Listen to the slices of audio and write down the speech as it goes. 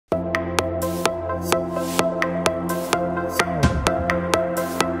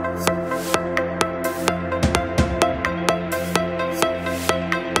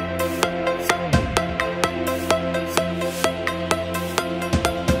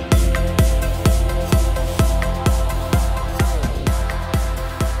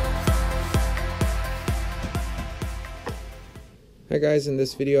Hi guys, in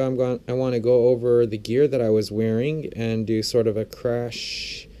this video I want to go over the gear that I was wearing and do sort of a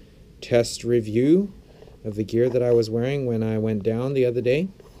crash test review of the gear that I was wearing when I went down the other day.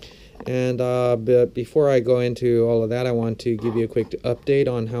 And but before I go into all of that, I want to give you a quick update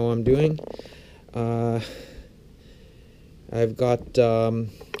on how I'm doing. I've got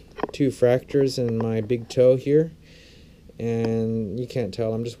 2 fractures in my big toe here, and you can't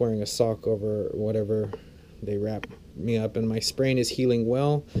tell, I'm just wearing a sock over whatever they wrap me up, and my sprain is healing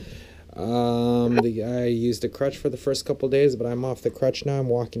well. I used a crutch for the first couple days, but I'm off the crutch now. I'm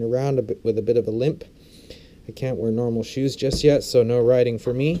walking around with a bit of a limp. I can't wear normal shoes just yet, so no riding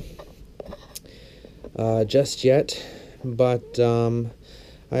for me just yet. But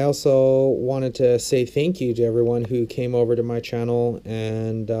I also wanted to say thank you to everyone who came over to my channel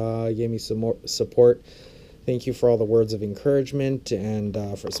and gave me some more support. Thank you for all the words of encouragement and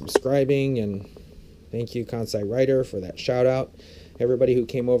for subscribing, and thank you, Kansai Writer, for that shout out. Everybody who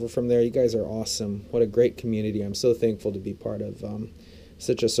came over from there, you guys are awesome. What a great community. I'm so thankful to be part of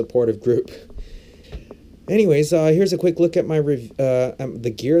such a supportive group. Anyways, here's a quick look at my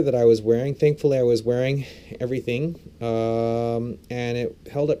the gear that I was wearing. Thankfully, I was wearing everything, and it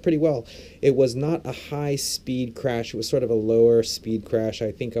held up pretty well. It was not a high-speed crash. It was sort of a lower speed crash.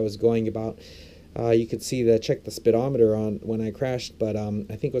 I think I was going about, you could see check the speedometer on when I crashed, but I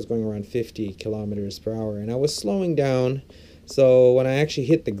think it was going around 50 kilometers per hour, and I was slowing down. So when I actually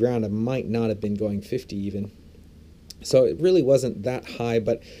hit the ground, I might not have been going 50 even. So it really wasn't that high,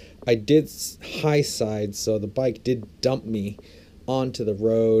 but I did high side, so the bike did dump me onto the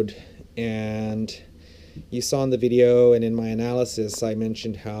road. And you saw in the video and in my analysis, I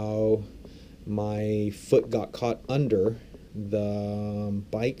mentioned how my foot got caught under the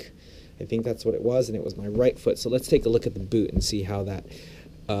bike. I think that's what it was, and it was my right foot. So let's take a look at the boot and see how that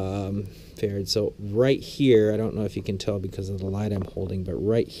fared. So right here, I don't know if you can tell because of the light I'm holding, but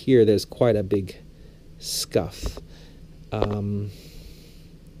right here there's quite a big scuff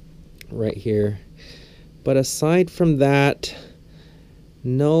right here. But aside from that,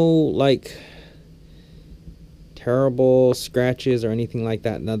 no like terrible scratches or anything like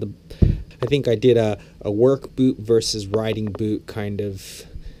that. Now I think I did a work boot versus riding boot kind of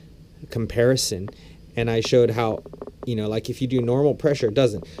comparison, and I showed how, you know, like if you do normal pressure it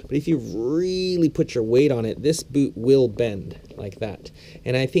doesn't, but if you really put your weight on it, this boot will bend like that.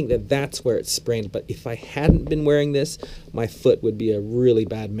 And I think that that's where it's sprained. But if I hadn't been wearing this, my foot would be a really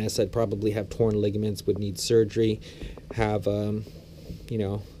bad mess. I'd probably have torn ligaments, would need surgery, have you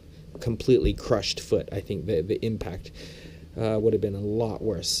know, completely crushed foot. I think the impact would have been a lot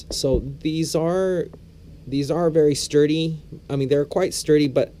worse. So these are very sturdy. I mean, they're quite sturdy,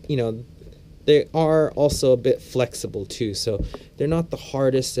 but you know, they are also a bit flexible too. So they're not the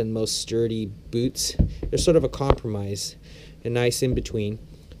hardest and most sturdy boots. They're sort of a compromise, a nice in between.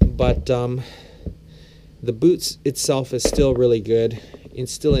 But the boots itself is still really good.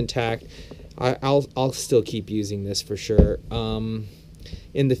 It's still intact. I'll still keep using this for sure.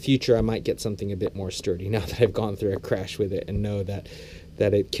 In the future, I might get something a bit more sturdy now that I've gone through a crash with it and know that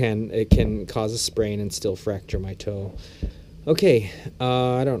it can cause a sprain and still fracture my toe. Okay,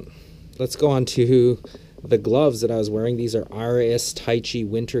 let's go on to the gloves that I was wearing. These are RS-Taichi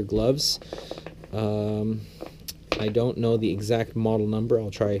winter gloves. I don't know the exact model number.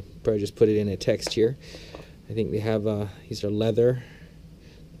 I'll probably just put it in a text here. I think they have these are leather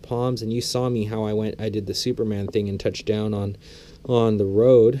palms, and you saw me how I did the Superman thing and touched down on the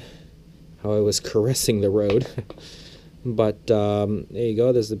road, how I was caressing the road. But there you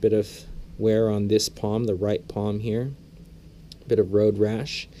go. There's a bit of wear on this palm, the right palm here. A bit of road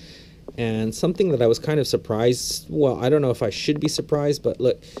rash. And something that I was kind of surprised, well, I don't know if I should be surprised, but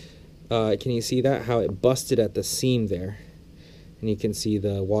look, can you see that? How it busted at the seam there. And you can see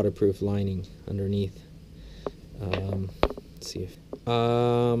the waterproof lining underneath. Let's see if...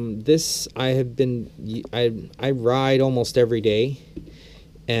 this, I ride almost every day.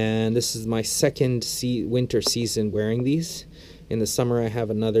 And this is my second winter season wearing these. In the summer I have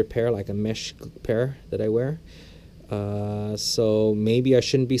another pair, like a mesh pair that I wear. So maybe I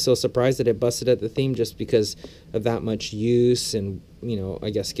shouldn't be so surprised that it busted at the seam just because of that much use, and you know, I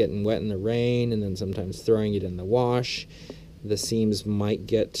guess getting wet in the rain and then sometimes throwing it in the wash. The seams might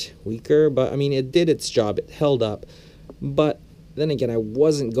get weaker, but I mean, it did its job. It held up. But then again, I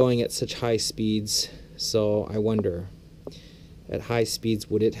wasn't going at such high speeds, so I wonder, at high speeds,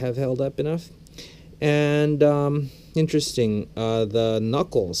 would it have held up enough? And interesting, the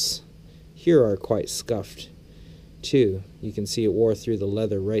knuckles here are quite scuffed too. You can see it wore through the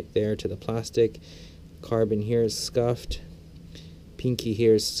leather right there to the plastic. Carbon here is scuffed. pinky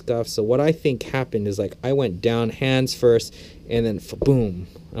here is scuffed. So what I think happened is, like, I went down hands first, and then boom,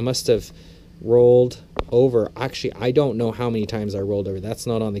 I must have rolled over. Actually, I don't know how many times I rolled over. That's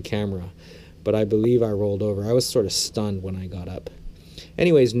not on the camera, but I believe I rolled over. I was sort of stunned when I got up.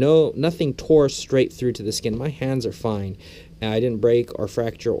 Anyways, nothing tore straight through to the skin. My hands are fine. I didn't break or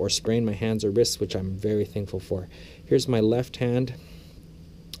fracture or sprain my hands or wrists, which I'm very thankful for. Here's my left hand.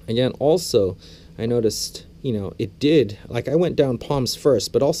 Again, also, I noticed, you know, it did, like, I went down palms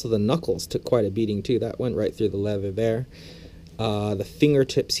first, but also the knuckles took quite a beating too. That went right through the leather there. The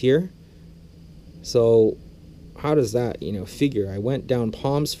fingertips here. So how does that, you know, figure? I went down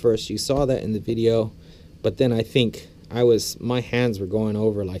palms first. You saw that in the video, but then I think my hands were going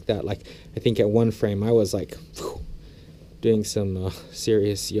over like that. Like, I think at one frame I was like, whew, doing some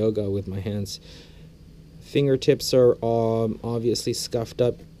serious yoga with my hands. Fingertips are obviously scuffed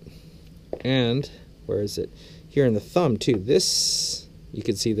up. And where is it? Here in the thumb too. This, you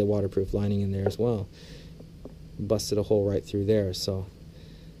can see the waterproof lining in there as well. Busted a hole right through there. So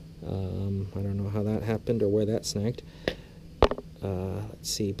I don't know how that happened or where that snagged. Let's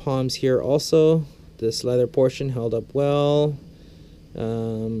see, palms here also. This leather portion held up well.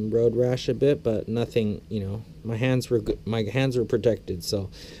 Road rash a bit, but nothing, you know. My hands were protected, so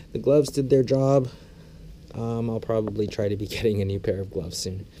the gloves did their job. I'll probably try to be getting a new pair of gloves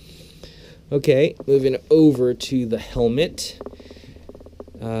soon. Okay, moving over to the helmet.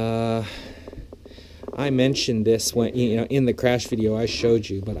 I mentioned this when, you know, in the crash video I showed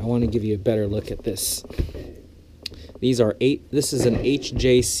you, but I want to give you a better look at this. This is an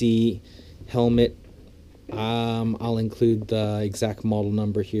HJC helmet. I'll include the exact model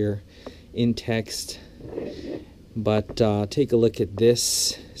number here in text, but take a look at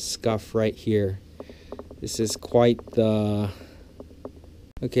this scuff right here. This is quite the...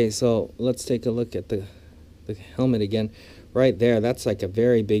 Okay, so let's take a look at the helmet again. Right there, that's like a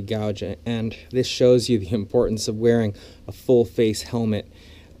very big gouge, and this shows you the importance of wearing a full face helmet.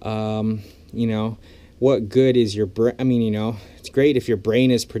 You know, what good is your brain? I mean, you know, it's great if your brain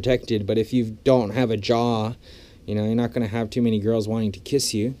is protected, but if you don't have a jaw, you know, you're not going to have too many girls wanting to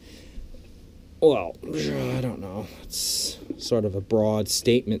kiss you. Well, I don't know. It's sort of a broad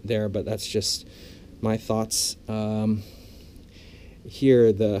statement there, but that's just my thoughts.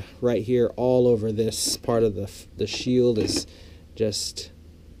 Here, right here, all over this part of the shield is just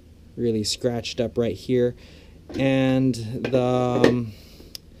really scratched up right here, and the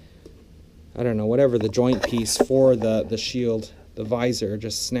I don't know, whatever the joint piece for the shield, the visor,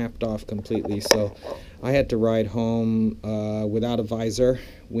 just snapped off completely. So I had to ride home without a visor,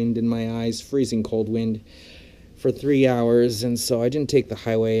 wind in my eyes, freezing cold wind for 3 hours, and so I didn't take the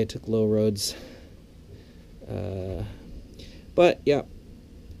highway. I took low roads. But yeah,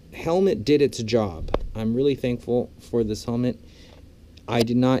 helmet did its job. I'm really thankful for this helmet. I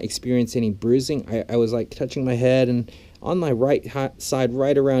did not experience any bruising. I was like touching my head, and on my right side,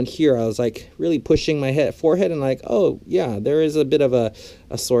 right around here, I was like really pushing my forehead, and like, oh yeah, there is a bit of a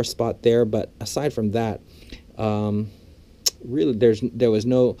sore spot there. But aside from that, really there was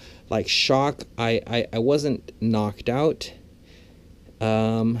no like shock. I wasn't knocked out.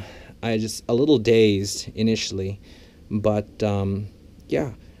 I just a little dazed initially. But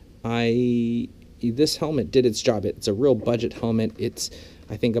yeah, this helmet did its job. It's a real budget helmet.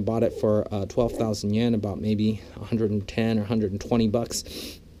 I think I bought it for 12,000 yen, about maybe 110 or 120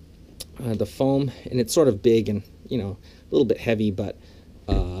 bucks. The foam, and it's sort of big and, you know, a little bit heavy, but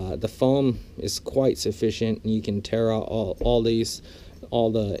the foam is quite sufficient. You can tear out all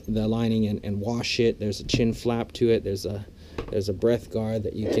the lining and wash it. There's a chin flap to it. There's a breath guard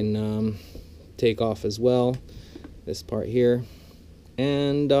that you can take off as well. This part here,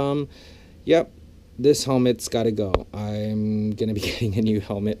 and yep, this helmet's got to go. I'm gonna be getting a new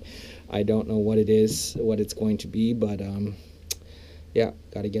helmet. I don't know what it's going to be, but yeah,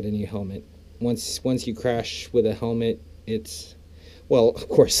 got to get a new helmet. Once you crash with a helmet, well, of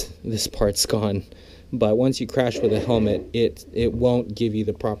course this part's gone, but once you crash with a helmet, it won't give you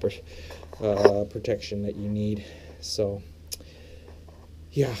the proper protection that you need. So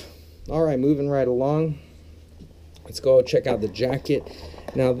yeah, all right, moving right along. Let's go check out the jacket.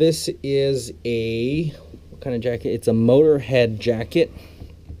 Now this is what kind of jacket? It's a Motorhead jacket.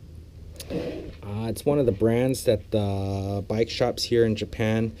 It's one of the brands that the bike shops here in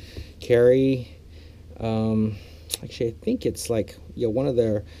Japan carry. Actually, I think it's like, yeah, one of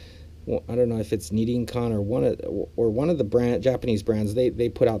their, I don't know if it's Nirinkan or one of the Japanese brands. They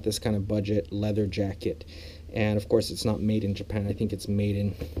put out this kind of budget leather jacket, and of course it's not made in Japan. I think it's made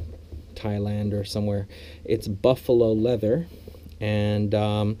in Thailand or somewhere. It's buffalo leather, and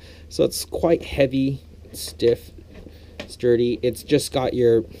so it's quite heavy, stiff, sturdy. It's just got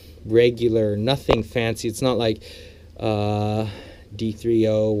your regular, nothing fancy. It's not like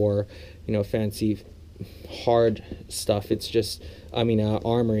D3O or, you know, fancy hard stuff. It's just, I mean,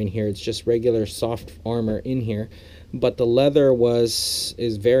 armor in here. It's just regular soft armor in here, but the leather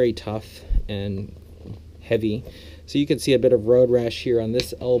is very tough and heavy. So you can see a bit of road rash here on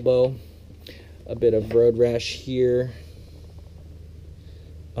this elbow, a bit of road rash here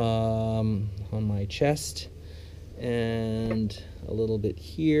on my chest, and a little bit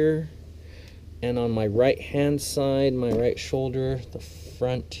here, and on my right hand side, my right shoulder, the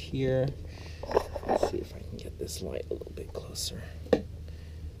front here. Let's see if I can get this light a little bit closer.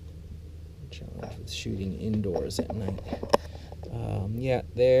 Challenge with shooting indoors at night. Yeah,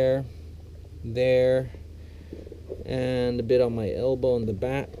 there, and a bit on my elbow in the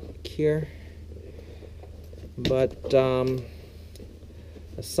back here. But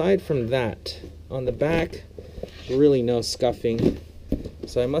aside from that, on the back, really no scuffing.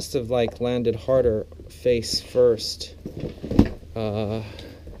 So I must have like landed harder face first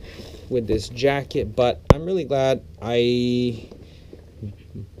with this jacket, but I'm really glad I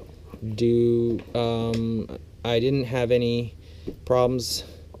didn't have any problems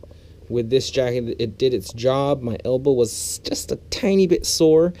with this jacket. It did its job. My elbow was just a tiny bit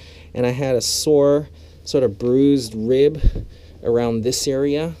sore, and I had a sore, sort of bruised rib around this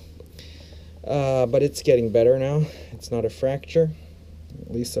area, but it's getting better now. It's not a fracture,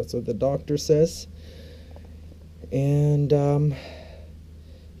 at least that's what the doctor says. And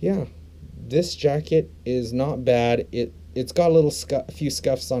yeah, this jacket is not bad. It's got a few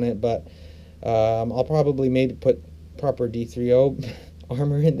scuffs on it, but I'll probably maybe put proper D3O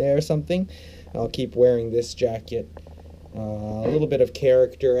armor in there or something. I'll keep wearing this jacket. A little bit of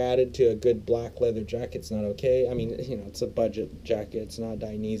character added to a good black leather jacket's not okay. I mean, you know, it's a budget jacket. It's not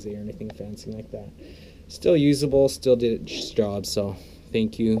Dainese or anything fancy like that. Still usable, still did its job, so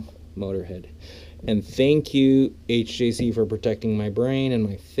thank you, Motorhead. And thank you, HJC, for protecting my brain and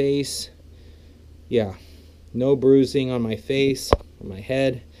my face. Yeah, no bruising on my face or my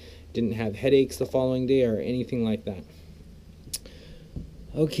head. Didn't have headaches the following day or anything like that.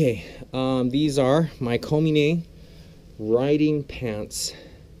 Okay, these are my Komine riding pants.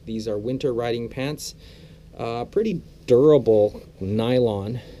 These are winter riding pants. Pretty durable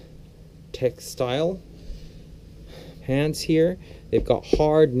nylon textile pants here. They've got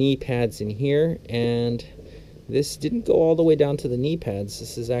hard knee pads in here, and this didn't go all the way down to the knee pads.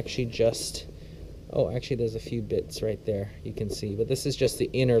 This is actually just, oh, actually there's a few bits right there you can see, but this is just the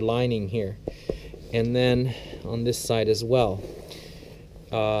inner lining here. And then on this side as well,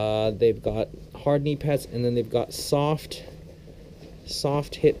 they've got hard knee pads, and then they've got soft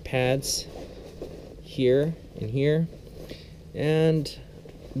hip pads here and here. And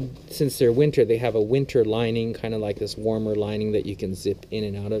since they're winter, they have a winter lining, kind of like this warmer lining that you can zip in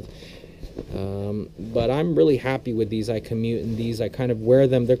and out of. But I'm really happy with these. I commute in these. I kind of wear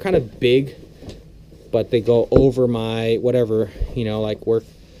them. They're kind of big, but they go over my whatever, you know, like work,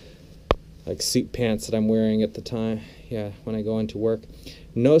 like suit pants that I'm wearing at the time. Yeah, when I go into work.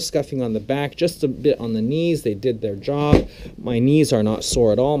 No scuffing on the back, just a bit on the knees. They did their job. My knees are not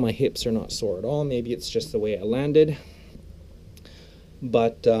sore at all. My hips are not sore at all. Maybe it's just the way I landed.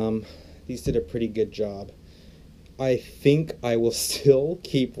 But these did a pretty good job. I think I will still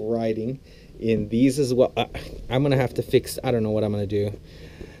keep riding in these as well. I'm going to have to fix, I don't know what I'm going to do.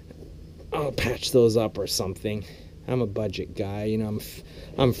 I'll patch those up or something. I'm a budget guy, you know,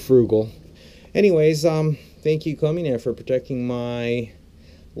 I'm frugal. Anyways, thank you, Komine, for protecting my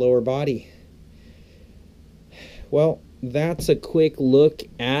lower body. Well, that's a quick look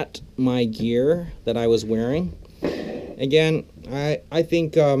at my gear that I was wearing. Again, I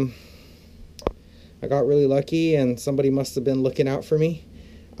think I got really lucky, and somebody must have been looking out for me.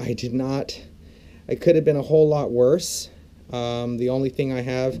 I did not. It could have been a whole lot worse. The only thing I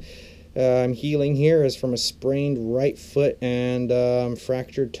have I'm healing here is from a sprained right foot and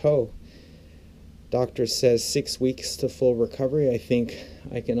fractured toe. Doctor says 6 weeks to full recovery. I think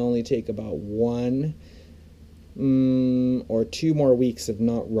I can only take about 1 or 2 more weeks of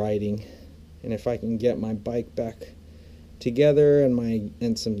not riding. And if I can get my bike back together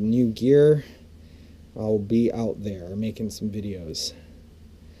and some new gear, I'll be out there making some videos.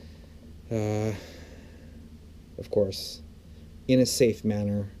 Of course, in a safe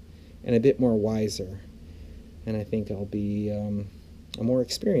manner and a bit more wiser. And I think I'll be a more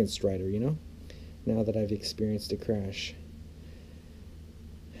experienced rider, you know, now that I've experienced a crash.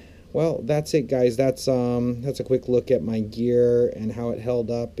 Well, that's it, guys. That's a quick look at my gear and how it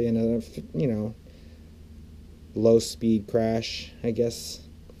held up in a, you know, low speed crash, I guess.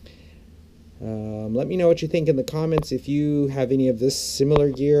 Let me know what you think in the comments, if you have any of this similar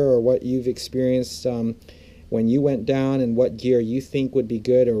gear, or what you've experienced when you went down, and what gear you think would be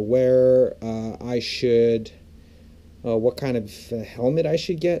good, or where I should, what kind of helmet I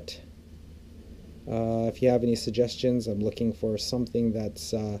should get. If you have any suggestions, I'm looking for something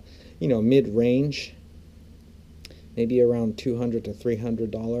that's you know, mid-range, maybe around $200 to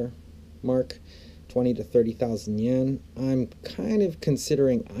 $300 mark, 20 to 30,000 yen. I'm kind of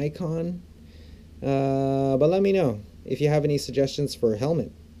considering Icon, but let me know if you have any suggestions for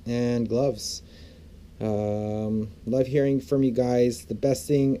helmet and gloves. Love hearing from you guys. The best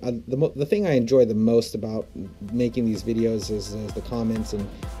thing, the thing I enjoy the most about making these videos is the comments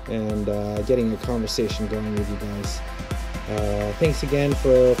and getting a conversation going with you guys. Thanks again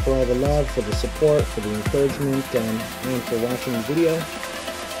for all the love, for the support, for the encouragement, and for watching the video.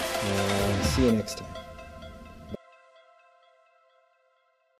 See you next time.